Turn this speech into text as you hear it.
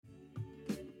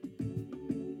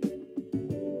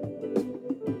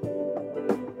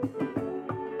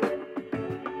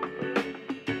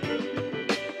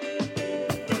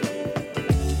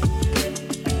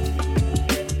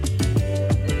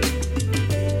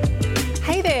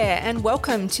there, and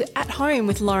welcome to At Home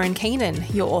with Lauren Keenan,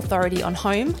 your authority on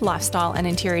home, lifestyle and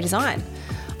interior design.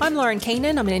 I'm Lauren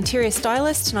Keenan, I'm an interior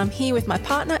stylist, and I'm here with my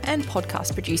partner and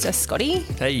podcast producer, Scotty.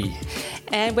 Hey.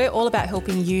 And we're all about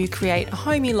helping you create a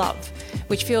home you love,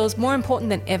 which feels more important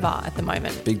than ever at the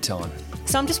moment. Big time.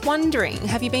 So I'm just wondering,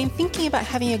 have you been thinking about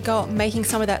having a go at making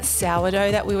some of that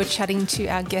sourdough that we were chatting to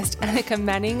our guest Annika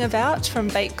Manning about from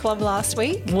Bake Club last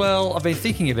week? Well, I've been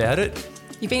thinking about it.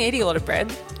 You've been eating a lot of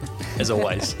bread. As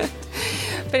always.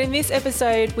 But in this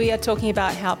episode, we are talking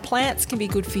about how plants can be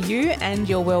good for you and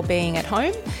your well-being at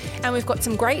home. And we've got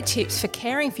some great tips for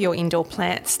caring for your indoor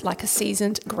plants, like a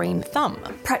seasoned green thumb.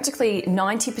 Practically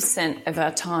 90% of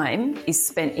our time is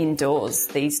spent indoors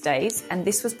these days, and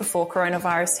this was before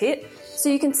coronavirus hit. So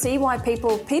you can see why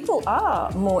people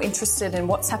are more interested in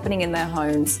what's happening in their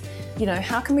homes. You know,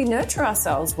 how can we nurture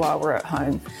ourselves while we're at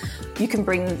home? You can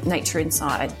bring nature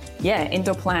inside. Yeah,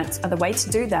 indoor plants are the way to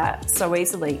do that so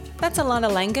easily. That's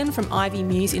Alana Langan from Ivy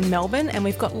Muse in Melbourne, and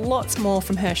we've got lots more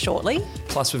from her shortly.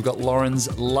 Plus, we've got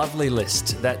Lauren's lovely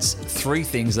list. That's 3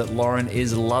 things that Lauren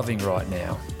is loving right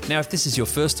now. Now, if this is your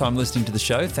first time listening to the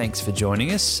show, thanks for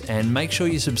joining us. And make sure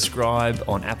you subscribe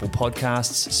on Apple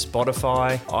Podcasts,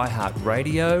 Spotify,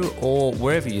 iHeartRadio, or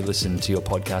wherever you listen to your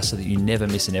podcast so that you never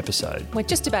miss an episode. We're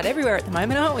just about everywhere at the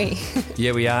moment, aren't we?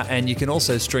 Yeah, we are. And you can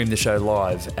also stream the show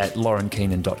live at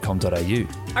laurenkeenan.com.au.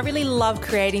 I really love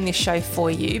creating this show for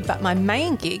you, but my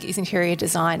main gig is interior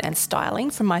design and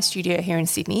styling from my studio here in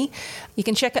Sydney. You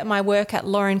can check out my work at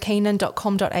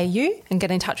laurenkeenan.com.au and get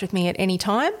in touch with me at any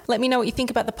time. Let me know what you think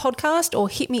about the podcast or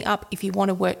hit me up if you want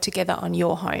to work together on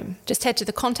your home. Just head to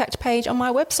the contact page on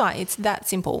my website. It's that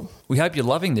simple. We hope you're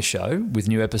loving the show, with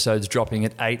new episodes dropping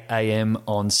at 8 a.m.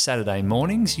 on Saturday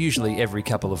mornings, usually every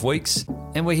couple of weeks.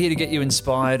 And we're here to get you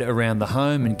inspired around the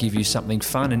home and give you something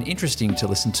fun and interesting to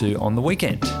listen to on the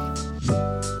weekend.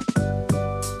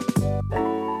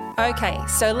 Okay,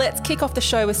 so let's kick off the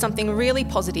show with something really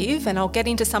positive, and I'll get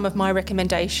into some of my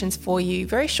recommendations for you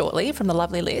very shortly from the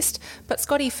lovely list. But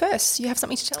Scotty, first, you have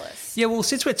something to tell us. Yeah, well,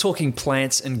 since we're talking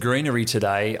plants and greenery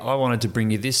today, I wanted to bring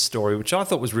you this story, which I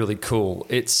thought was really cool.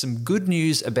 It's some good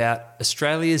news about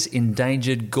Australia's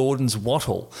endangered Gordon's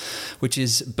wattle, which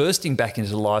is bursting back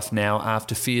into life now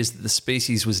after fears that the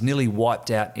species was nearly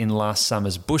wiped out in last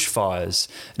summer's bushfires.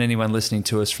 And anyone listening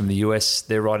to us from the US,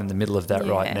 they're right in the middle of that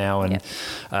right now. And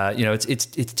you know,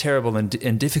 it's terrible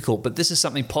and difficult, but this is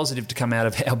something positive to come out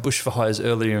of our bushfires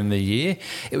earlier in the year.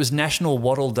 It was National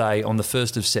Wattle Day on the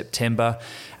 1st of September,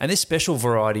 and this special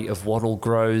variety of wattle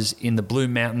grows in the Blue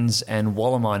Mountains and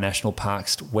Wollemi National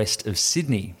Parks west of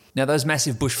Sydney. Now, those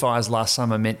massive bushfires last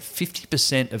summer meant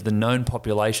 50% of the known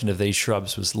population of these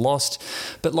shrubs was lost.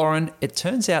 But Lauren, it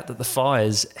turns out that the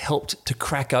fires helped to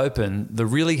crack open the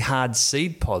really hard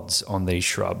seed pods on these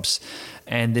shrubs.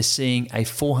 And they're seeing a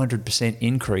 400%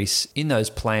 increase in those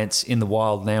plants in the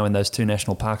wild now in those 2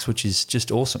 national parks, which is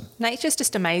just awesome. Nature's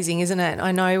just amazing, isn't it?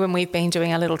 I know when we've been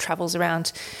doing our little travels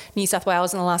around New South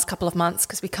Wales in the last couple of months,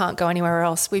 because we can't go anywhere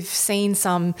else, we've seen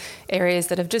some areas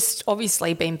that have just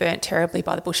obviously been burnt terribly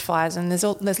by the bushfires, and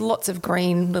there's lots of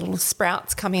green little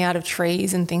sprouts coming out of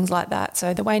trees and things like that.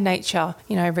 So the way nature,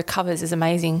 recovers is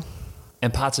amazing.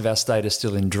 And parts of our state are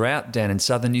still in drought down in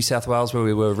southern New South Wales where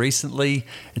we were recently.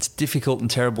 It's difficult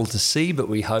and terrible to see, but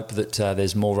we hope that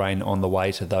there's more rain on the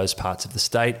way to those parts of the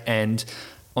state. And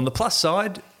on the plus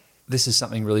side, this is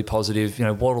something really positive.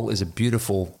 Wattle is a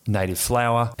beautiful native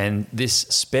flower, and this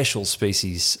special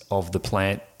species of the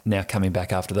plant now coming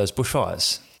back after those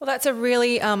bushfires. Well, that's a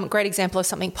really great example of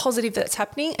something positive that's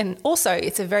happening. And also,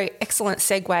 it's a very excellent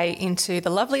segue into the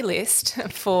lovely list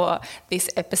for this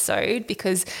episode,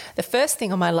 because the first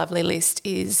thing on my lovely list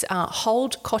is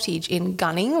Hold Cottage in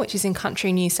Gunning, which is in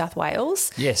country New South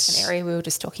Wales. Yes. An area we were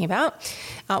just talking about.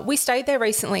 We stayed there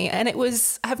recently, and it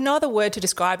was, I have no other word to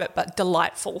describe it, but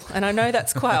delightful. And I know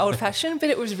that's quite old-fashioned,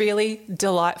 but it was really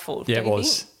delightful. Yeah, it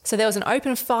was. So there was an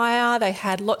open fire, they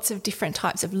had lots of different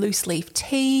types of loose leaf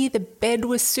tea, the bed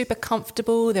was super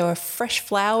comfortable, there were fresh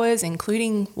flowers,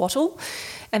 including wattle,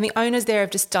 and the owners there have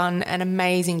just done an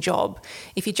amazing job.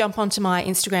 If you jump onto my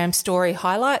Instagram story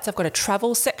highlights, I've got a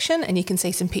travel section and you can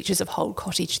see some pictures of Hold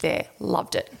Cottage there.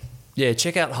 Loved it. Yeah,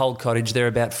 check out Hold Cottage. They're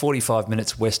about 45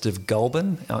 minutes west of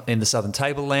Goulburn in the Southern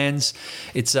Tablelands.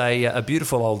 It's a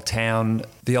beautiful old town.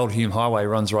 The old Hume Highway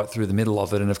runs right through the middle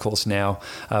of it, and of course now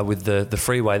with the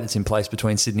freeway that's in place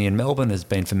between Sydney and Melbourne, has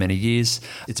been for many years.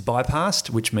 It's bypassed,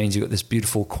 which means you've got this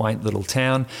beautiful, quaint little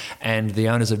town, and the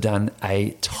owners have done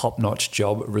a top-notch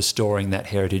job restoring that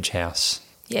heritage house.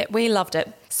 Yeah, we loved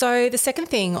it. So the second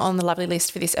thing on the lovely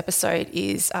list for this episode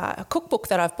is a cookbook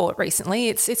that I've bought recently.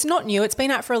 It's not new. It's been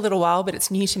out for a little while, but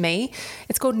it's new to me.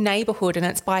 It's called Neighbourhood and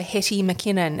it's by Hetty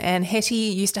McKinnon. And Hetty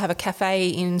used to have a cafe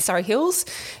in Surrey Hills.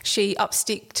 She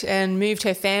upsticked and moved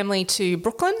her family to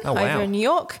Brooklyn over in New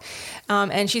York.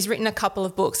 And she's written a couple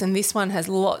of books, and this one has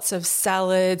lots of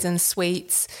salads and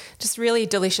sweets, just really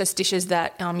delicious dishes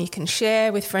that you can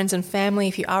share with friends and family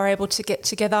if you are able to get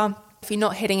together. If you're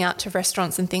not heading out to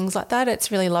restaurants and things like that,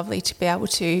 it's really lovely to be able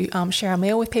to share a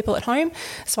meal with people at home.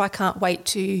 So I can't wait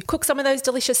to cook some of those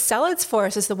delicious salads for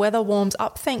us as the weather warms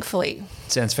up, thankfully.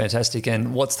 Sounds fantastic.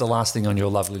 And what's the last thing on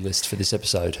your lovely list for this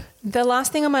episode? The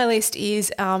last thing on my list is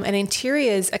an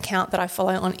interiors account that I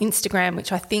follow on Instagram,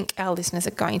 which I think our listeners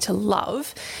are going to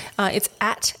love. It's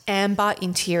at Amber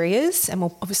Interiors, and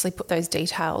we'll obviously put those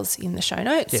details in the show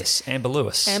notes. Yes, Amber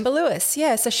Lewis. Amber Lewis,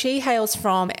 yeah. So she hails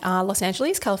from Los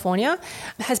Angeles, California,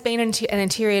 has been an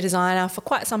interior designer for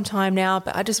quite some time now,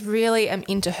 but I just really am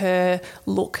into her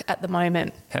look at the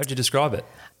moment. How would you describe it?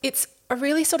 It's a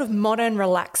really sort of modern,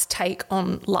 relaxed take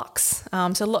on luxe.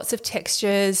 So lots of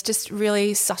textures, just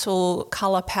really subtle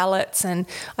colour palettes, and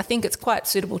I think it's quite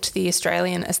suitable to the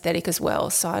Australian aesthetic as well.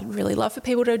 So I'd really love for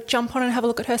people to jump on and have a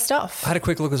look at her stuff. I had a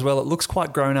quick look as well. It looks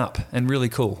quite grown up and really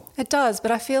cool. It does, but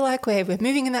I feel like we're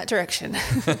moving in that direction.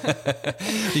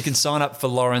 You can sign up for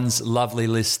Lauren's lovely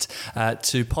list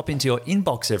to pop into your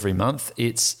inbox every month.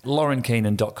 It's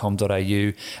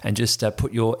laurenkeenan.com.au and just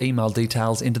put your email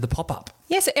details into the pop-up.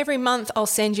 Yes, so every month I'll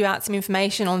send you out some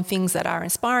information on things that are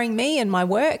inspiring me and my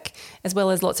work, as well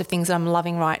as lots of things that I'm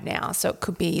loving right now. So it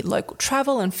could be local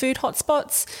travel and food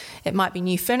hotspots. It might be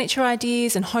new furniture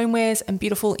ideas and homewares and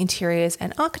beautiful interiors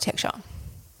and architecture.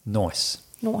 Nice.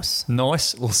 Nice.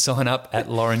 We'll sign up at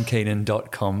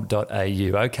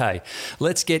laurenkeenan.com.au. Okay,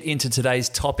 let's get into today's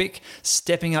topic,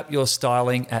 stepping up your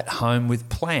styling at home with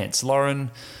plants. Lauren,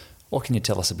 what can you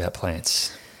tell us about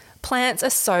plants? Plants are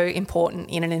so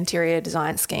important in an interior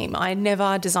design scheme. I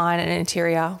never design an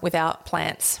interior without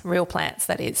plants, real plants,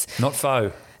 that is. Not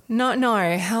faux. No.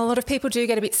 A lot of people do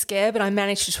get a bit scared, but I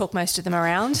managed to talk most of them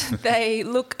around. They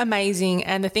look amazing,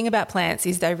 and the thing about plants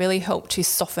is they really help to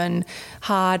soften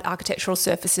hard architectural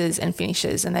surfaces and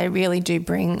finishes, and they really do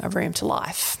bring a room to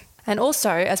life. And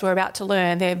also, as we're about to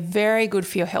learn, they're very good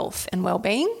for your health and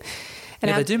well-being.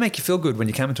 Yeah, they do make you feel good when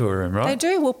you come into a room, right? They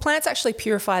do. Well, plants actually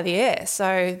purify the air,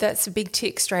 so that's a big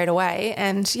tick straight away.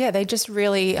 And, yeah, they just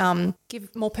really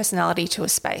give more personality to a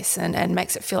space and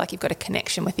makes it feel like you've got a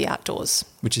connection with the outdoors.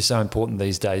 Which is so important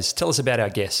these days. Tell us about our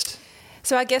guest.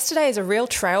 So our guest today is a real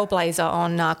trailblazer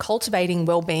on cultivating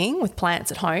well-being with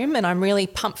plants at home, and I'm really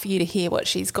pumped for you to hear what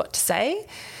she's got to say.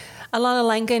 Alana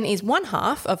Langan is one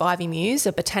half of Ivy Muse,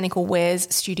 a botanical wares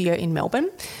studio in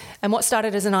Melbourne. And what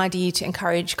started as an idea to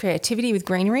encourage creativity with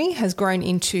greenery has grown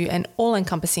into an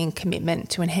all-encompassing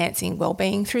commitment to enhancing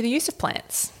well-being through the use of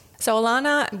plants. So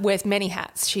Alana wears many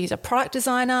hats. She's a product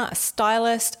designer, a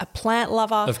stylist, a plant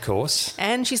lover. Of course.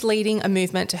 And she's leading a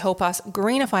movement to help us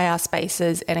greenify our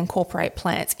spaces and incorporate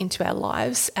plants into our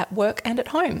lives at work and at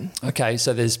home. Okay,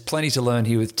 so there's plenty to learn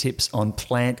here with tips on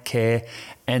plant care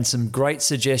and some great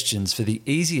suggestions for the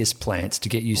easiest plants to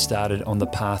get you started on the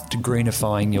path to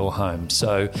greenifying your home.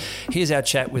 So here's our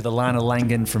chat with Alana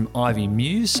Langan from Ivy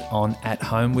Muse on At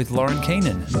Home with Lauren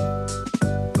Keenan.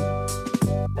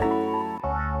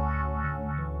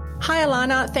 Hi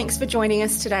Alana, thanks for joining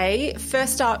us today.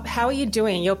 First up, how are you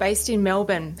doing? You're based in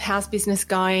Melbourne. How's business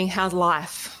going? How's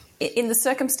life? In the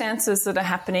circumstances that are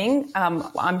happening,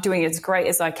 I'm doing as great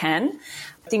as I can.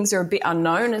 Things are a bit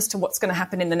unknown as to what's going to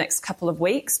happen in the next couple of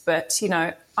weeks, but,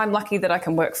 I'm lucky that I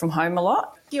can work from home a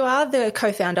lot. You are the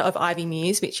co-founder of Ivy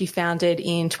Muse, which you founded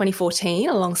in 2014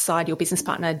 alongside your business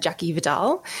partner, Jackie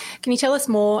Vidal. Can you tell us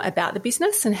more about the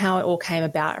business and how it all came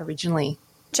about originally?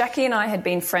 Jackie and I had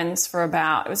been friends for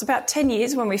about 10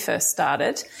 years when we first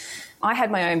started. I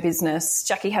had my own business,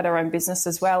 Jackie had her own business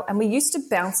as well, and we used to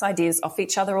bounce ideas off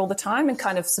each other all the time and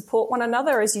kind of support one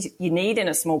another as you need in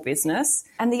a small business.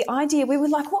 And the idea, we were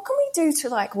like, what can we do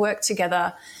to work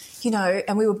together?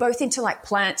 And we were both into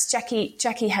plants.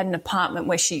 Jackie had an apartment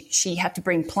where she had to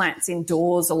bring plants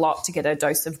indoors a lot to get her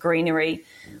dose of greenery.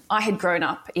 I had grown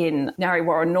up in Narre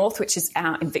Warren North, which is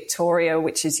out in Victoria,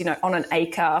 which is, on an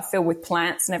acre filled with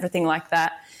plants and everything like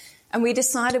that. And we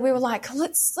decided, we were like,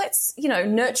 let's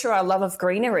nurture our love of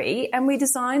greenery. And we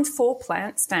designed 4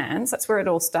 plant stands. That's where it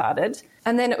all started.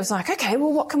 And then it was like, okay,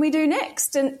 well, what can we do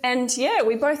next? And yeah,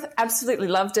 we both absolutely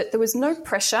loved it. There was no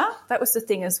pressure. That was the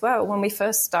thing as well. When we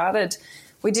first started,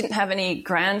 we didn't have any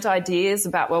grand ideas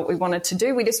about what we wanted to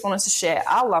do. We just wanted to share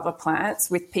our love of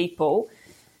plants with people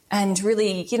and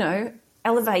really,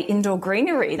 elevate indoor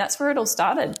greenery. That's where it all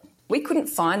started. We couldn't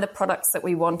find the products that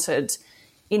we wanted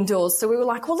indoors. So we were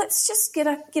like, well, let's just get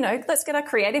our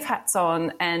creative hats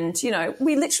on. And,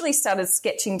 we literally started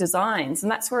sketching designs,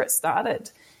 and that's where it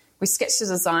started. We sketched the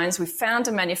designs. We found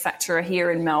a manufacturer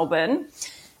here in Melbourne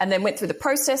and then went through the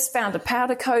process, found a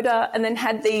powder coater, and then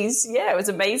had these, it was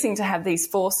amazing to have these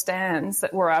 4 stands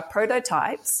that were our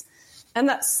prototypes. And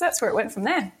that's where it went from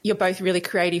there. You're both really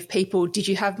creative people. Did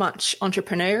you have much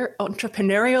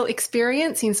entrepreneurial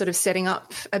experience in sort of setting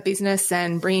up a business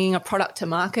and bringing a product to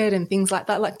market and things like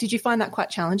that? Like, did you find that quite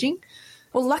challenging?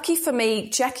 Well, lucky for me,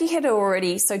 Jackie had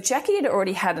already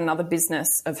had another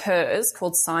business of hers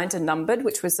called Signed and Numbered,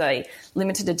 which was a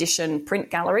limited edition print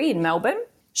gallery in Melbourne.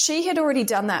 She had already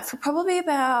done that for probably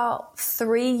about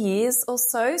 3 years or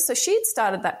so. So she had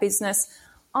started that business.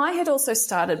 I had also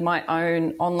started my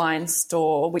own online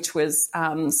store, which was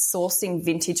sourcing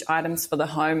vintage items for the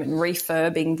home and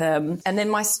refurbing them. And then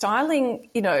my styling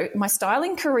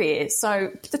career.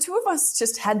 So the two of us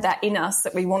just had that in us,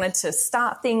 that we wanted to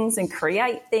start things and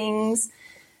create things.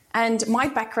 And my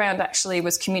background actually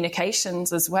was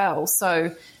communications as well.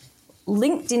 So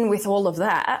linked in with all of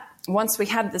that, once we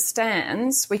had the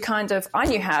stands, I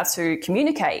knew how to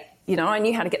communicate. I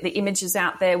knew how to get the images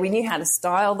out there. We knew how to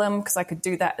style them because I could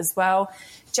do that as well.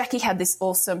 Jackie had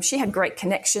she had great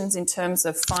connections in terms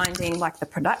of finding like the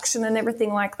production and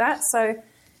everything like that. So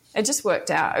it just worked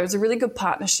out. It was a really good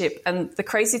partnership. And the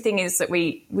crazy thing is that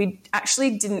we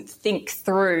actually didn't think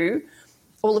through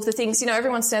all of the things.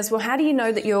 Everyone says, well, how do you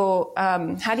know that you're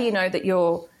going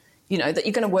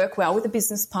to work well with a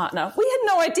business partner? We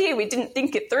had no idea. We didn't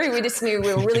think it through. We just knew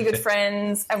we were really good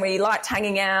friends and we liked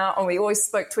hanging out and we always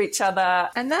spoke to each other.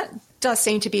 And that does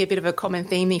seem to be a bit of a common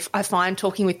theme. I find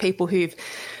talking with people who've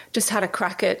just had a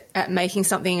crack at making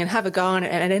something and have a go on it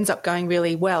and it ends up going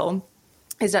really well,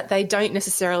 is that they don't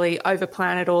necessarily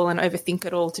overplan it all and overthink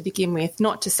it all to begin with.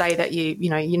 Not to say that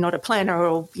you're not a planner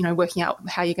or working out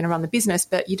how you're going to run the business,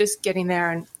 but you just get in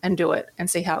there and do it and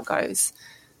see how it goes.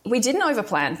 We didn't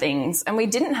overplan things and we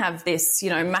didn't have this,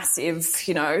 massive,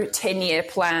 10-year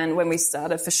plan when we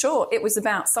started, for sure. It was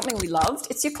about something we loved.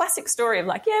 It's your classic story of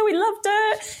like, we loved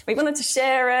it. We wanted to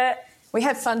share it. We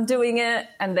had fun doing it.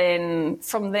 And then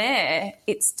from there,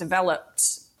 it's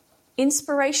developed.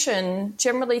 Inspiration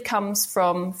generally comes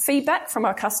from feedback from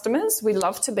our customers. We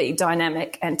love to be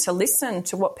dynamic and to listen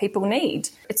to what people need.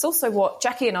 It's also what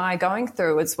Jackie and I are going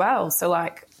through as well. So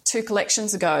like, 2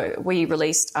 collections ago, we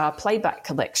released our Playback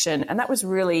collection, and that was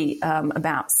really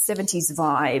about 70s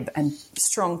vibe and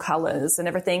strong colours and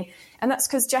everything. And that's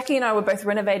because Jackie and I were both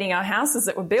renovating our houses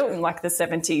that were built in like the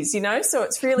 70s, So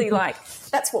it's really like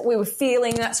that's what we were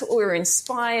feeling. That's what we were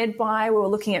inspired by. We were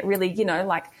looking at really,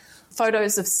 like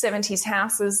photos of 70s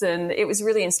houses, and it was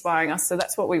really inspiring us. So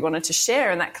that's what we wanted to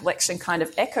share, and that collection kind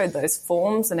of echoed those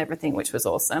forms and everything, which was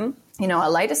awesome.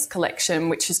 Our latest collection,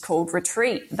 which is called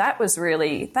Retreat, that was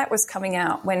coming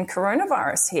out when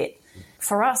coronavirus hit.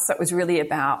 For us, that was really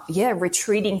about,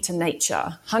 retreating to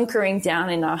nature, hunkering down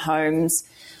in our homes.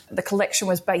 The collection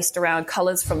was based around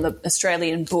colours from the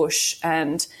Australian bush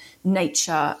and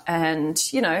nature, and,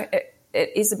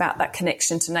 it is about that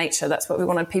connection to nature. That's what we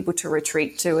wanted people to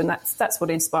retreat to, and that's what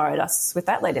inspired us with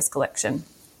that latest collection.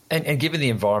 And given the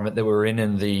environment that we're in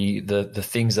and the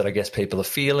things that I guess people are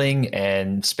feeling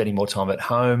and spending more time at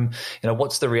home,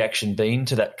 what's the reaction been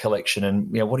to that collection?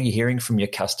 And, what are you hearing from your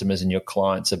customers and your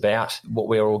clients about what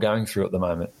we're all going through at the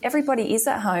moment? Everybody is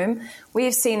at home. We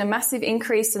have seen a massive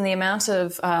increase in the amount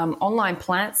of online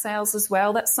plant sales as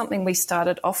well. That's something we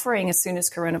started offering as soon as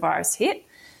coronavirus hit,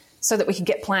 so that we could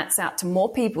get plants out to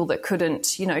more people that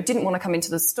couldn't, didn't want to come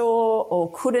into the store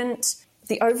or couldn't.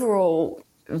 The overall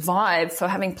vibe for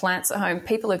having plants at home,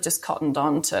 people have just cottoned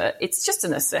on to. It's just a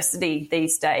necessity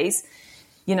these days.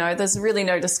 There's really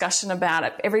no discussion about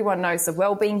it. Everyone knows the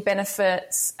wellbeing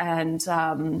benefits, and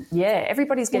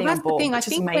everybody's getting on board, which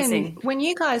is amazing. When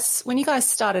you guys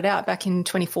started out back in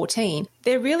 2014,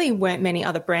 there really weren't many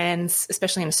other brands,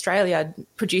 especially in Australia,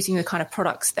 producing the kind of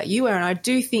products that you were. And I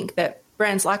do think that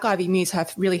brands like Ivy Muse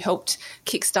have really helped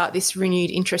kickstart this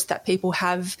renewed interest that people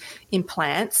have in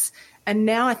plants. And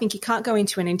now I think you can't go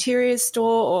into an interiors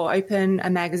store or open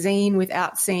a magazine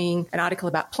without seeing an article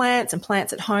about plants and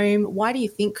plants at home. Why do you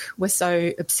think we're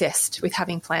so obsessed with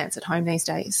having plants at home these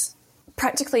days?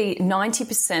 Practically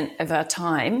 90% of our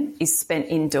time is spent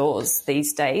indoors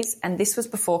these days, and this was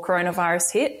before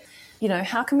coronavirus hit.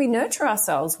 How can we nurture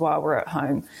ourselves while we're at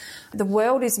home? The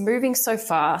world is moving so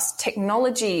fast.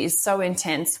 Technology is so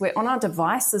intense. We're on our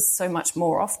devices so much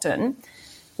more often.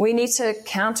 We need to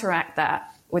counteract that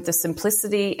with the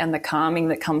simplicity and the calming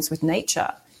that comes with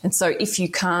nature. And so if you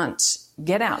can't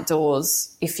get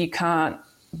outdoors, if you can't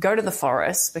go to the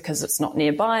forest because it's not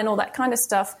nearby and all that kind of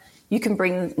stuff, you can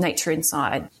bring nature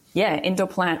inside. Yeah, indoor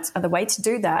plants are the way to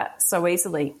do that so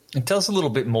easily. And tell us a little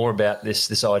bit more about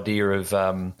this idea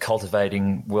of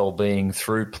cultivating well-being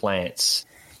through plants.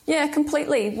 Yeah,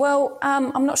 completely. Well,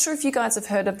 I'm not sure if you guys have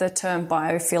heard of the term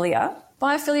biophilia.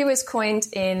 Biophilia was coined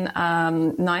in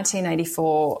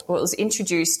 1984. Well, it was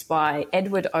introduced by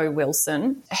Edward O.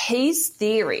 Wilson. His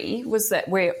theory was that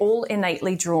we're all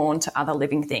innately drawn to other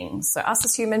living things. So us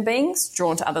as human beings,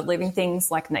 drawn to other living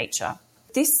things like nature.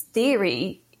 This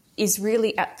theory is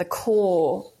really at the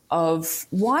core of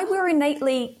why we're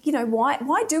innately,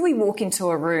 why do we walk into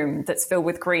a room that's filled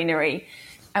with greenery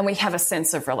and we have a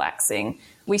sense of relaxing?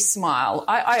 We smile.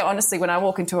 I honestly, when I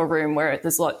walk into a room where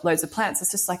there's loads of plants,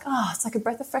 it's just like, it's like a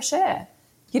breath of fresh air.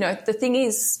 The thing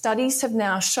is, studies have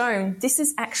now shown this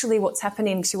is actually what's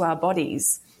happening to our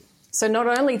bodies. So not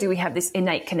only do we have this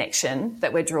innate connection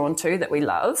that we're drawn to, that we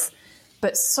love,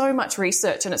 but so much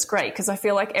research, and it's great because I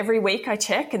feel like every week I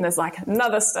check and there's like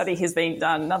another study has been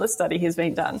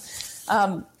done.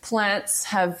 Plants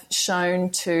have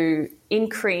shown to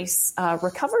increase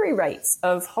recovery rates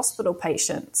of hospital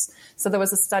patients. So there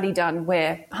was a study done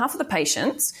where half of the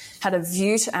patients had a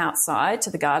view to outside, to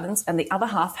the gardens, and the other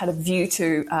half had a view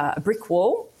to a brick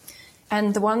wall.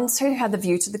 And the ones who had the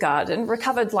view to the garden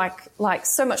recovered like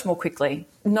so much more quickly.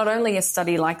 Not only a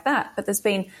study like that, but there's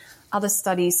been other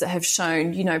studies that have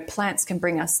shown, plants can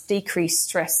bring us decreased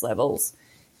stress levels.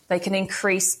 They can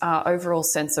increase our overall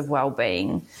sense of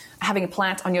well-being. Having a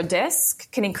plant on your desk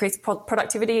can increase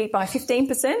productivity by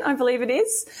 15%, I believe it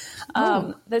is.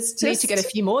 Need to get a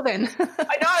few more then.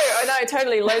 I know,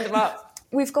 totally load them up.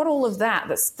 We've got all of that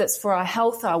that's for our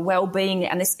health, our well-being,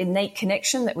 and this innate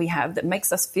connection that we have that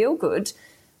makes us feel good.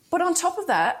 But on top of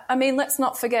that, let's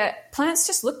not forget, plants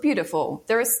just look beautiful.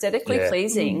 They're aesthetically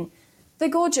pleasing. They're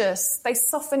gorgeous. They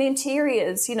soften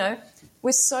interiors,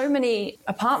 with so many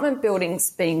apartment buildings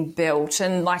being built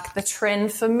and like the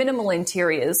trend for minimal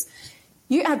interiors.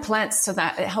 You add plants to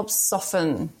that, it helps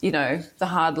soften, the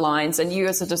hard lines. And you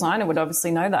as a designer would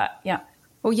obviously know that. Yeah.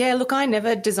 Well, yeah, look, I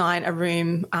never design a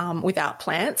room without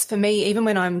plants. For me, even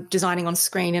when I'm designing on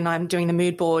screen and I'm doing the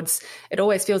mood boards, it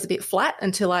always feels a bit flat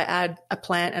until I add a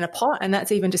plant and a pot, and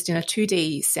that's even just in a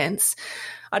 2D sense.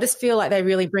 I just feel like they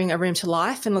really bring a room to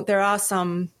life. And look, there are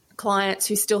some clients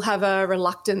who still have a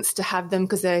reluctance to have them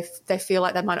because they feel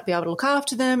like they might not be able to look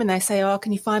after them, and they say,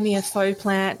 can you find me a faux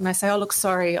plant? And I say, look,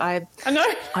 sorry, I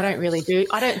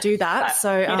don't do that. So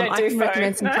I can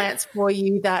recommend some plants for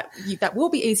you that will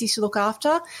be easy to look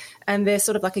after, and they're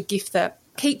sort of like a gift that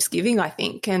keeps giving, I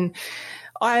think. And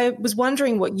I was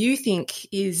wondering what you think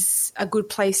is a good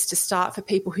place to start for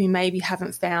people who maybe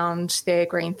haven't found their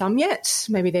green thumb yet.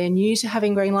 Maybe they're new to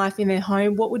having green life in their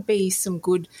home. What would be some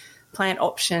good plant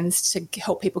options to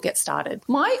help people get started?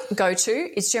 My go-to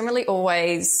is generally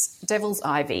always devil's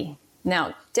ivy.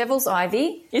 Now, devil's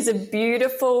ivy is a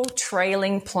beautiful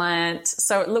trailing plant,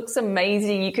 so it looks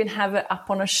amazing. You can have it up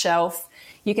on a shelf.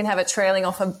 You can have it trailing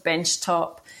off a bench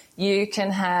top. You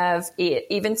can have it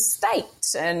even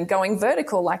staked and going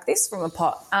vertical like this from a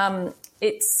pot.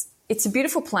 It's a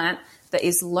beautiful plant that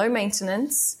is low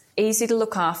maintenance, easy to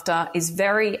look after, is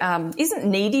very isn't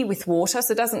needy with water,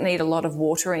 so it doesn't need a lot of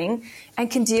watering, and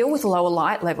can deal with lower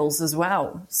light levels as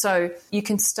well. So you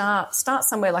can start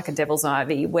somewhere like a devil's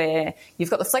ivy where you've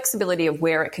got the flexibility of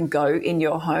where it can go in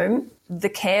your home. The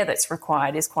care that's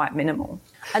required is quite minimal.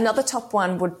 Another top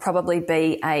one would probably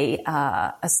be a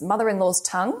mother-in-law's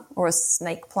tongue or a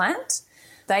snake plant.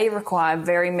 They require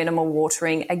very minimal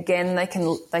watering. Again,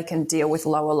 they can deal with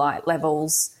lower light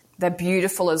levels. They're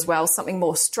beautiful as well, something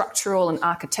more structural and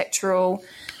architectural.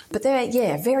 But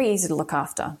they're very easy to look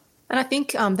after. And I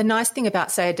think the nice thing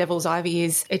about, say, a devil's ivy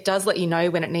is it does let you know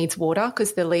when it needs water,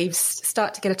 because the leaves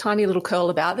start to get a tiny little curl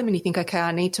about them and you think, okay,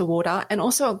 I need to water. And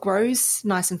also it grows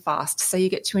nice and fast, so you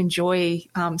get to enjoy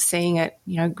seeing it,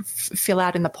 fill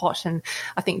out in the pot. And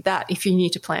I think that, if you're new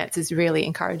to plants, is really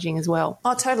encouraging as well.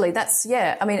 Oh, totally.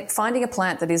 Finding a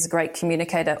plant that is a great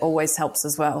communicator always helps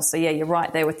as well. So, yeah, you're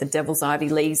right there with the devil's ivy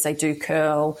leaves. They do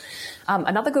curl.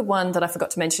 Another good one that I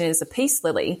forgot to mention is a peace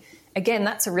lily. Again,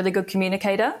 that's a really good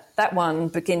communicator. That one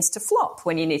begins to flop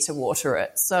when you need to water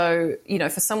it. So,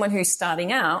 for someone who's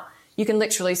starting out, you can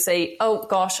literally see, oh,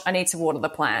 gosh, I need to water the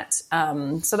plant.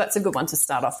 So that's a good one to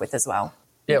start off with as well.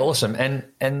 Yeah, awesome.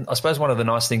 And I suppose one of the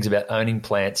nice things about owning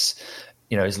plants,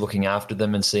 is looking after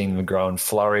them and seeing them grow and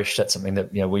flourish. That's something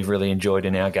that, we've really enjoyed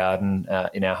in our garden,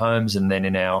 in our homes, and then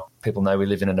people know we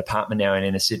live in an apartment now in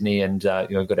inner Sydney, and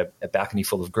we've got a balcony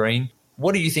full of green.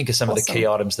 What do you think are some of the key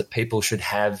items that people should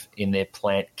have in their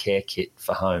plant care kit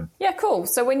for home? Yeah, cool.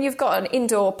 So when you've got an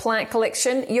indoor plant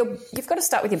collection, you've got to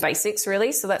start with your basics,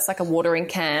 really. So that's like a watering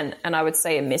can, and I would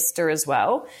say a mister as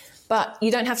well. But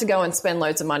you don't have to go and spend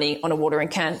loads of money on a watering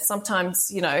can. Sometimes,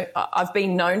 I've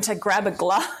been known to grab a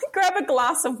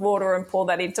glass of water and pour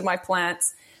that into my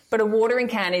plants. But a watering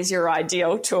can is your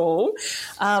ideal tool.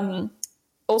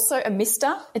 Also, a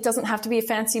mister. It doesn't have to be a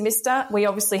fancy mister. We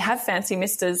obviously have fancy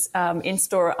misters in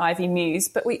store at Ivy Muse,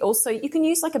 but you can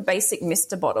use like a basic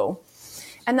mister bottle.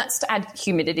 And that's to add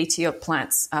humidity to your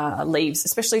plants' leaves,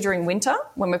 especially during winter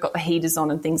when we've got the heaters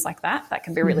on and things like that. That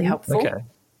can be really helpful. Okay.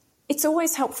 It's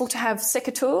always helpful to have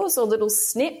secateurs or little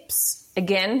snips.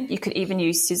 Again, you could even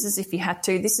use scissors if you had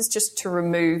to. This is just to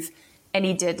remove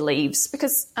any dead leaves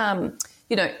because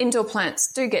indoor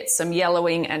plants do get some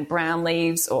yellowing and brown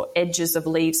leaves or edges of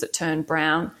leaves that turn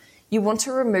brown. You want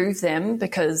to remove them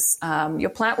because your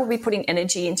plant will be putting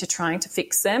energy into trying to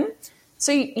fix them.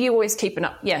 So you always keep an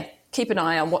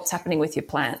eye on what's happening with your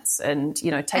plants and,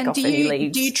 take off any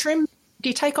leaves. Do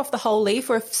you take off the whole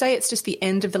leaf, or if, say, it's just the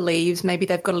end of the leaves, maybe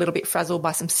they've got a little bit frazzled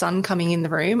by some sun coming in the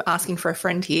room, asking for a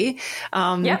friend here,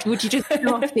 would you just trim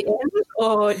off the end,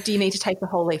 or do you need to take the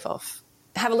whole leaf off?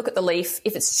 Have a look at the leaf.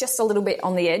 If it's just a little bit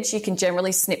on the edge, you can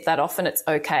generally snip that off and it's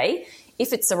okay.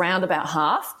 If it's around about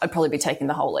half, I'd probably be taking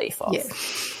the whole leaf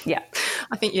off. Yeah.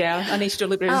 I think, I need to do a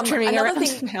little bit of trimming around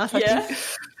the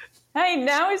house. Hey,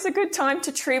 now is a good time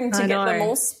to trim to get them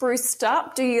all spruced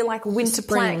up. Do you like winter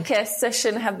plant care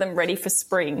session, have them ready for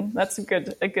spring? That's a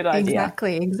good idea.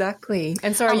 Exactly.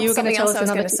 And sorry, you were going to tell us another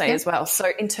thing. I was going to say as well. So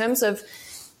in terms of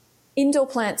indoor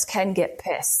plants can get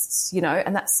pests,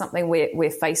 and that's something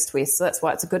we're faced with. So that's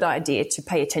why it's a good idea to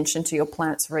pay attention to your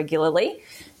plants regularly,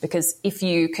 because if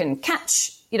you can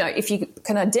catch, if you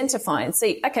can identify and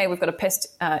see, okay, we've got a pest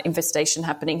infestation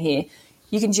happening here,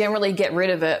 you can generally get rid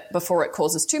of it before it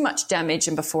causes too much damage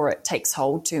and before it takes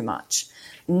hold too much.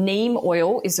 Neem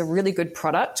oil is a really good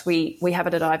product. We have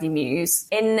it at Ivy Muse,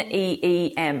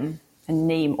 NEEM, and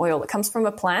neem oil. It comes from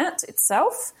a plant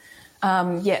itself.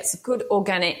 It's a good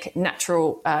organic,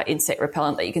 natural insect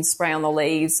repellent that you can spray on the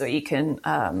leaves or you can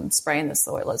spray in the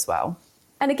soil as well.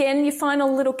 And again, your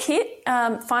final little kit,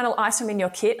 final item in your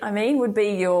kit, would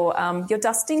be your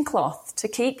dusting cloth to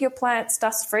keep your plants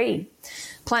dust-free.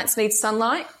 Plants need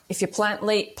sunlight. If your plant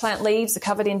leaves are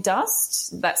covered in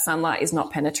dust, that sunlight is not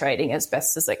penetrating as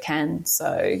best as it can.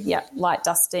 So, light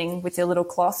dusting with your little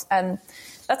cloth. And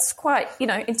that's quite,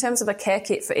 in terms of a care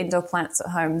kit for indoor plants at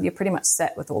home, you're pretty much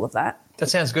set with all of that. That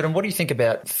sounds good. And what do you think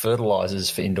about fertilisers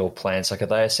for indoor plants? Like, are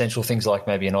they essential things like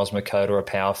maybe an Osmocote or a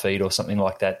Power Feed or something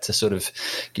like that to sort of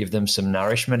give them some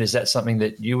nourishment? Is that something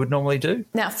that you would normally do?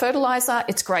 Now, fertiliser,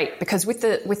 it's great because with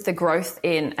the growth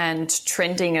in and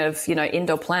trending of,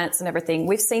 indoor plants and everything,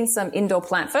 we've seen some indoor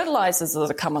plant fertilisers that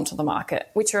have come onto the market,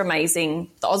 which are amazing.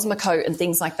 The Osmocote and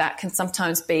things like that can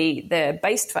sometimes they're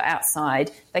based for outside.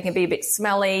 They can be a bit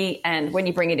smelly, and when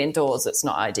you bring it indoors, it's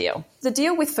not ideal. The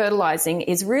deal with fertilising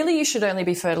is really you should only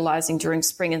be fertilising during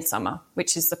spring and summer,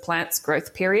 which is the plant's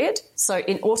growth period. So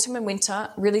in autumn and winter,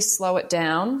 really slow it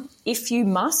down. If you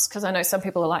must, because I know some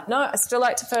people are like, no, I still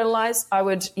like to fertilise, I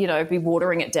would, be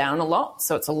watering it down a lot,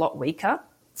 so it's a lot weaker.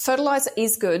 Fertiliser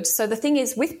is good. So the thing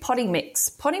is with potting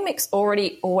mix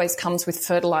always comes with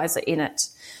fertiliser in it.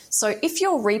 So if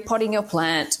you're repotting your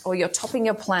plant or you're topping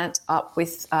your plant up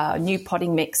with new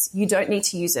potting mix, you don't need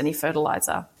to use any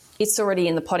fertiliser. It's already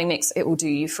in the potting mix. It will do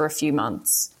you for a few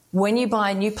months. When you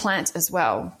buy a new plant as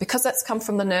well, because that's come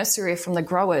from the nursery or from the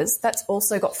growers, that's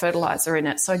also got fertiliser in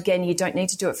it. So again, you don't need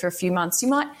to do it for a few months. You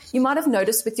might have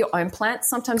noticed with your own plant,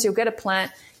 sometimes you'll get a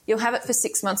plant, you'll have it for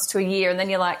 6 months to a year, and then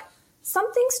you're like,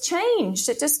 something's changed.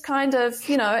 It just kind of,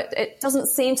 it doesn't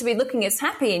seem to be looking as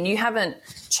happy and you haven't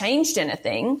changed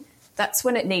anything. That's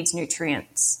when it needs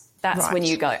nutrients. That's when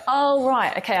you go, oh,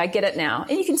 right, okay, I get it now.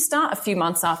 And you can start a few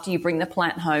months after you bring the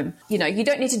plant home. You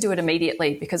don't need to do it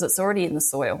immediately because it's already in the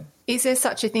soil. Is there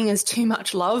such a thing as too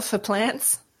much love for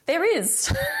plants? There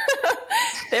is.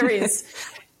 There is.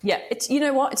 Yeah, you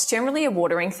know what? It's generally a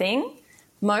watering thing.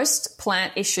 Most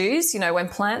plant issues, when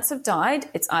plants have died,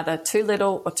 it's either too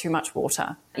little or too much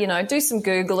water. Do some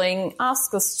Googling, ask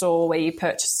the store where you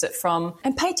purchased it from,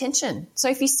 and pay attention. So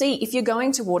if you're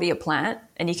going to water your plant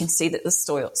and you can see that the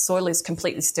soil is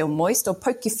completely still moist, or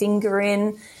poke your finger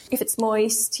in. If it's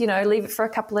moist, leave it for a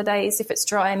couple of days. If it's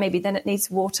dry, maybe then it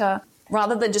needs water.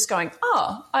 Rather than just going,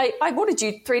 I watered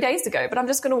you 3 days ago, but I'm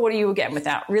just going to water you again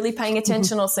without really paying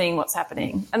attention or seeing what's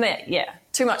happening. And then,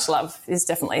 too much love is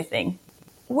definitely a thing.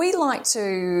 We like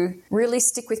to really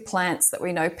stick with plants that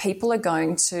we know people are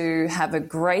going to have a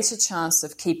greater chance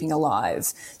of keeping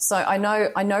alive. So I know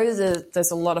that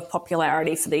there's a lot of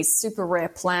popularity for these super rare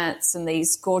plants and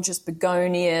these gorgeous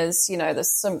begonias. You know,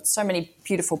 there's so many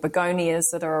beautiful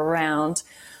begonias that are around.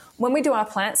 When we do our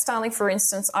plant styling, for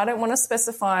instance, I don't want to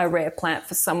specify a rare plant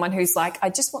for someone who's like, I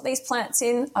just want these plants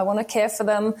in. I want to care for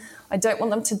them. I don't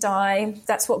want them to die.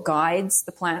 That's what guides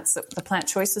the plant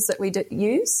choices that we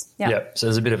use. Yeah. So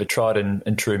there's a bit of a tried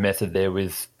and true method there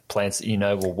with plants that you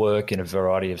know will work in a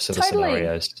variety of sort of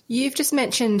scenarios. You've just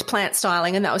mentioned plant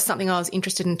styling, and that was something I was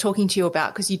interested in talking to you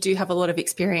about because you do have a lot of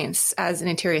experience as an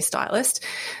interior stylist.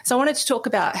 So I wanted to talk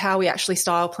about how we actually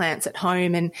style plants at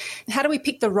home and how do we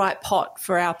pick the right pot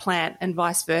for our plant and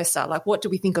vice versa. Like, what do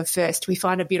we think of first? Do we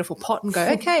find a beautiful pot and go,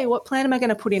 okay, what plant am I going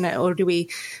to put in it? Or do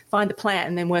we find a plant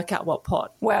and then work out what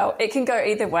pot? Well, it can go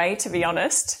either way, to be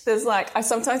honest. There's I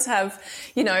sometimes have,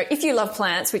 if you love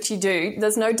plants, which you do,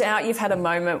 there's no doubt you've had a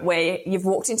moment where you've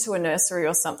walked into a nursery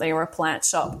or something or a plant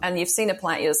shop and you've seen a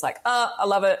plant, you're just like, oh, I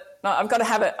love it. No, I've got to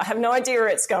have it. I have no idea where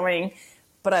it's going,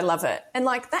 but I love it. And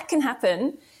that can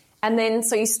happen. And then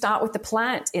so you start with the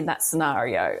plant in that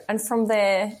scenario. And from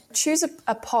there, choose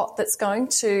a pot that's going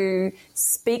to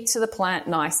speak to the plant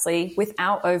nicely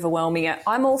without overwhelming it.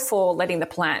 I'm all for letting the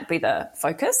plant be the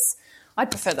focus.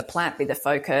 I'd prefer the plant be the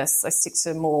focus. I stick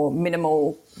to more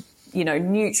minimal,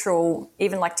 neutral,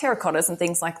 even like terracottas and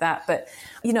things like that. But,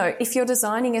 if you're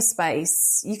designing a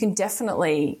space, you can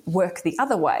definitely work the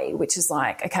other way, which is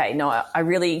like, okay, no, I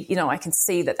really, I can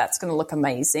see that that's going to look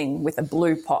amazing with a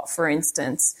blue pot, for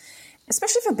instance,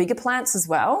 especially for bigger plants as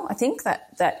well. I think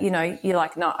that you're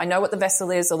like, no, I know what the vessel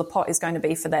is or the pot is going to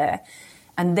be for there.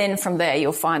 And then from there,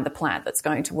 you'll find the plant that's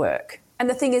going to work. And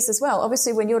the thing is as well,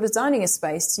 obviously, when you're designing a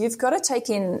space, you've got to take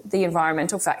in the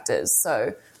environmental factors.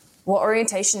 So what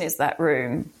orientation is that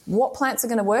room? What plants are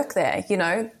going to work there?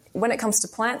 When it comes to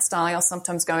plant styling, I'll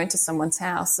sometimes go into someone's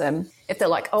house and if they're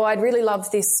like, oh, I'd really love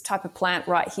this type of plant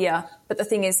right here. But the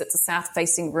thing is, it's a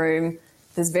south-facing room.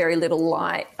 There's very little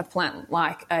light. A plant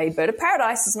like a bird of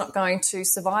paradise is not going to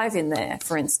survive in there,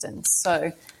 for instance.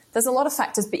 So there's a lot of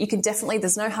factors, but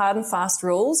there's no hard and fast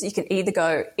rules. You can either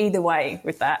go either way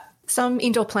with that. Some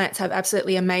indoor plants have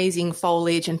absolutely amazing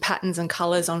foliage and patterns and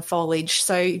colours on foliage.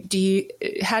 So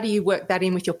how do you work that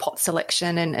in with your pot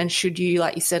selection? And should you,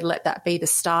 like you said, let that be the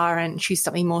star and choose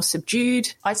something more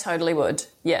subdued? I totally would.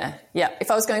 Yeah.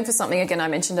 If I was going for something, again, I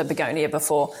mentioned a begonia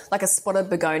before, like a spotted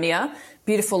begonia,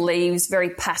 beautiful leaves, very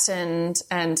patterned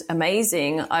and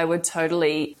amazing. I would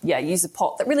totally, use a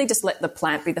pot that really just let the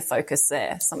plant be the focus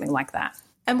there, something like that.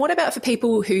 And what about for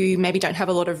people who maybe don't have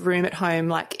a lot of room at home?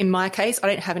 Like in my case, I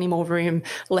don't have any more room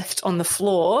left on the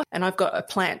floor and I've got a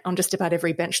plant on just about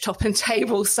every bench top and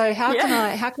table. So how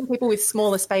can people with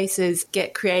smaller spaces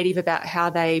get creative about how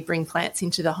they bring plants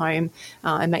into the home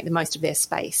and make the most of their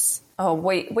space? Oh,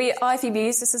 we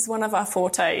IvyBees, this is one of our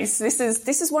fortes. This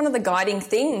is one of the guiding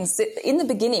things. In the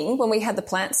beginning, when we had the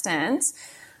plant stands,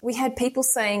 we had people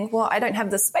saying, well, I don't have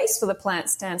the space for the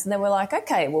plant stands. And then we're like,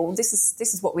 okay, well, this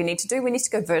is what we need to do. We need to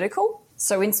go vertical.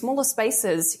 So in smaller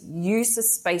spaces, use the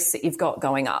space that you've got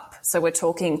going up. So we're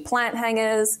talking plant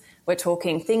hangers. We're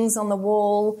talking things on the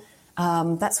wall.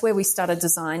 That's where we started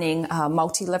designing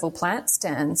multi-level plant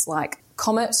stands like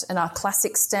Comet and our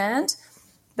classic stand.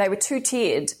 They were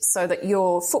two-tiered so that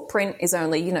your footprint is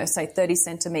only, say 30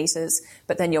 centimetres,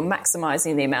 but then you're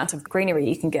maximising the amount of greenery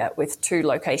you can get with two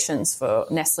locations for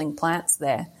nestling plants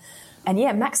there. And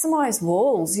maximise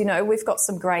walls. We've got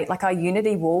some great, like our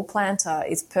Unity wall planter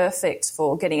is perfect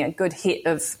for getting a good hit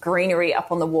of greenery up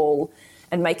on the wall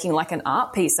and making like an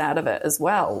art piece out of it as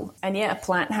well. And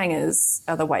plant hangers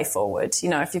are the way forward.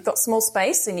 If you've got small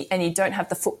space and you don't have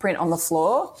the footprint on the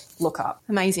floor, look up.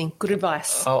 Amazing. Good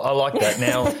advice. I like that.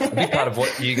 Now, a big part of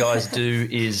what you guys do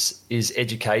is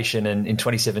education. And in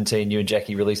 2017, you and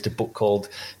Jackie released a book called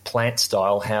Plant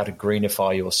Style, How to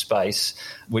Greenify Your Space,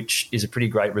 which is a pretty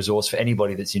great resource for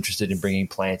anybody that's interested in bringing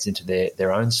plants into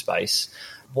their own space.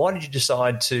 Why did you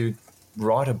decide to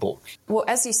write a book? Well,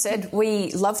 as you said,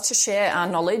 we love to share our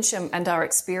knowledge and our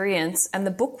experience, and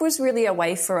the book was really a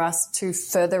way for us to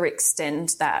further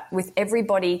extend that with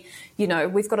everybody.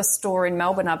 We've got a store in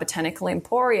Melbourne, our Botanical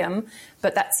Emporium,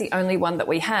 but that's the only one that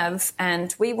we have,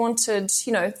 and we wanted,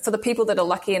 for the people that are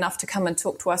lucky enough to come and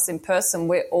talk to us in person,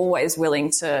 we're always willing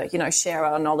to, share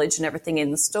our knowledge and everything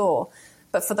in the store.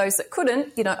 But for those that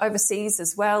couldn't, overseas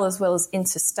as well as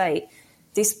interstate,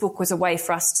 this book was a way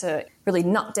for us to really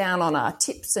nut down on our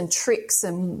tips and tricks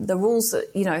and the rules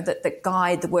that, that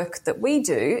guide the work that we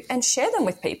do and share them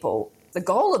with people. The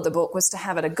goal of the book was to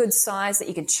have it a good size that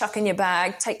you can chuck in your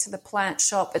bag, take to the plant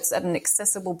shop. It's at an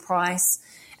accessible price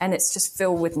and it's just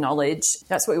filled with knowledge.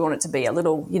 That's what we want it to be, a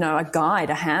little, a guide,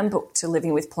 a handbook to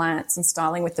living with plants and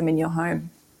styling with them in your home.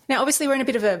 Now, obviously, we're in a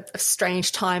bit of a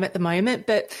strange time at the moment,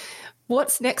 but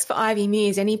what's next for Ivy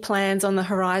Muse? Any plans on the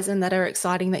horizon that are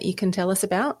exciting that you can tell us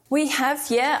about? We have,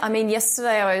 yeah. I mean,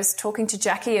 yesterday I was talking to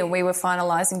Jackie and we were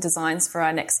finalising designs for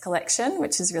our next collection,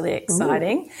 which is really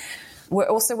exciting. Ooh. We're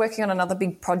also working on another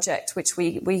big project, which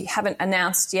we haven't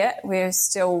announced yet. We're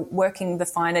still working the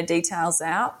finer details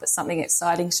out, but something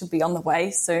exciting should be on the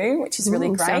way soon, which is really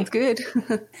great. Sounds good.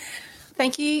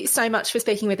 Thank you so much for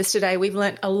speaking with us today. We've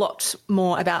learnt a lot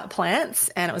more about plants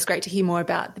and it was great to hear more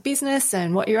about the business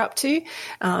and what you're up to,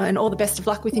 and all the best of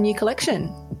luck with your new collection.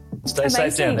 Stay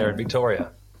safe down there in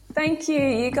Victoria. Thank you.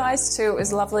 You guys too. It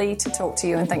was lovely to talk to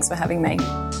you and thanks for having me.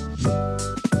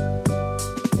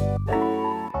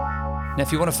 Now,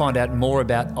 if you want to find out more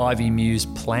about Ivy Muse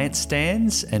plant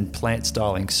stands and plant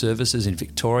styling services in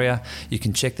Victoria, you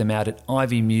can check them out at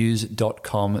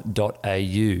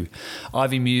ivymuse.com.au.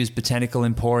 Ivy Muse Botanical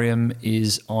Emporium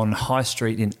is on High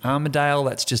Street in Armidale.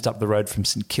 That's just up the road from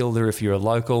St Kilda if you're a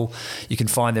local. You can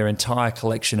find their entire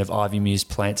collection of Ivy Muse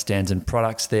plant stands and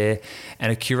products there,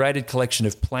 and a curated collection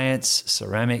of plants,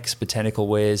 ceramics, botanical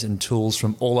wares and tools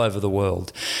from all over the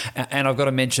world. And I've got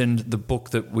to mention the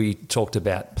book that we talked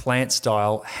about, Plant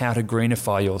Style, How to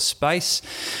Greenify Your Space,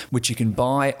 which you can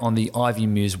buy on the Ivy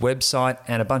Muse website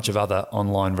and a bunch of other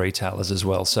online retailers as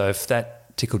well. So if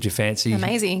that tickled your fancy,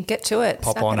 amazing, get to it.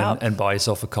 Pop on and buy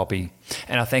yourself a copy.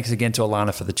 And our thanks again to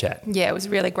Alana for the chat. Yeah, it was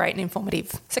really great and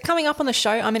informative. So coming up on the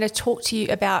show, I'm going to talk to you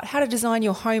about how to design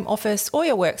your home office or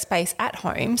your workspace at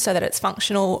home so that it's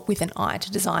functional with an eye to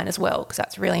design as well, because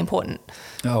that's really important.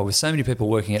 Oh, with so many people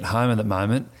working at home at the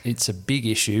moment, it's a big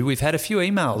issue. We've had a few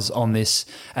emails on this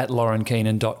at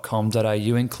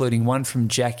laurenkeenan.com.au, including one from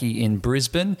Jackie in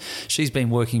Brisbane. She's been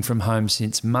working from home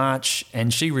since March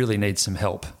and she really needs some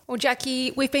help. Well,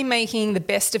 Jackie, we've been making the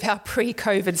best of our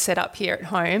pre-COVID setup here at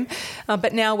home,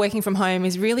 but now working from home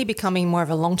is really becoming more of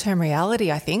a long-term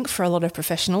reality, I think, for a lot of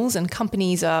professionals, and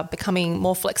companies are becoming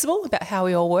more flexible about how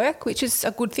we all work, which is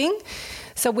a good thing.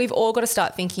 So we've all got to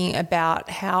start thinking about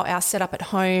how our setup at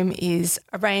home is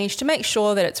arranged to make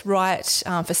sure that it's right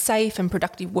for safe and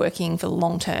productive working for the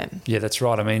long term. Yeah, that's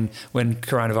right. I mean, when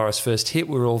coronavirus first hit,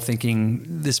 we were all thinking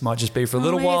this might just be for a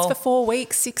little while. It's for 4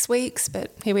 weeks, 6 weeks,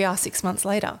 but here we are 6 months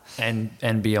later.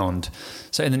 And beyond.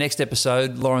 So in the next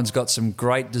episode, Lauren's got some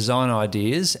great design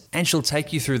ideas and she'll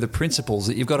take you through the principles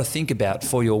that you've got to think about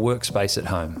for your workspace at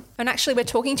home. And actually, we're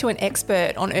talking to an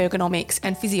expert on ergonomics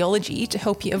and physiology to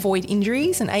help you avoid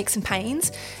injuries and aches and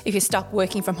pains if you're stuck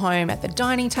working from home at the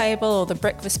dining table or the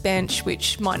breakfast bench,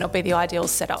 which might not be the ideal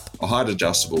setup. A height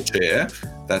adjustable chair,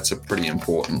 that's a pretty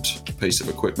important piece of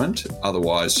equipment.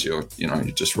 Otherwise, you're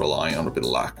just relying on a bit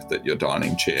of luck that your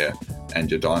dining chair and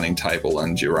your dining table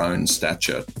and your own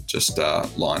stature just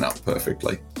line up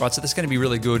perfectly. Right, so that's going to be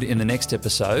really good in the next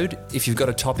episode. If you've got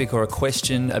a topic or a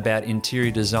question about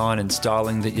interior design and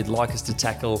styling that you'd like us to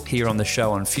tackle here on the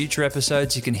show on future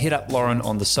episodes, you can hit up Lauren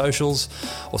on the socials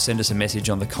or send us a message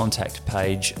on the contact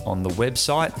page on the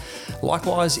website.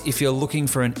 Likewise, if you're looking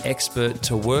for an expert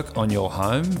to work on your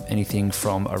home, anything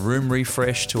from a room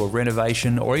refresh to a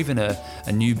renovation or even a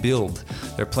new build,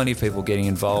 there are plenty of people getting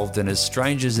involved, and as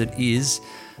strange as it is,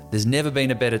 there's never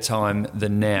been a better time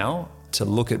than now to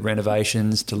look at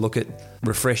renovations, to look at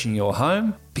refreshing your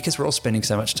home, because we're all spending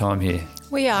so much time here.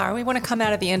 We are. We want to come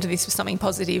out at the end of this with something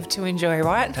positive to enjoy,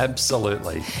 right?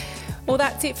 Absolutely. Well,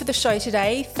 that's it for the show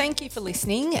today. Thank you for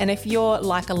listening. And if you're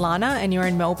like Alana and you're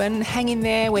in Melbourne, hang in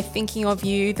there. We're thinking of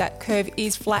you. That curve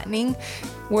is flattening.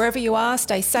 Wherever you are,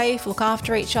 stay safe, look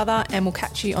after each other, and we'll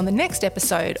catch you on the next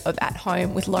episode of At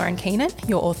Home with Lauren Keenan,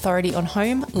 your authority on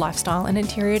home, lifestyle and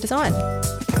interior design.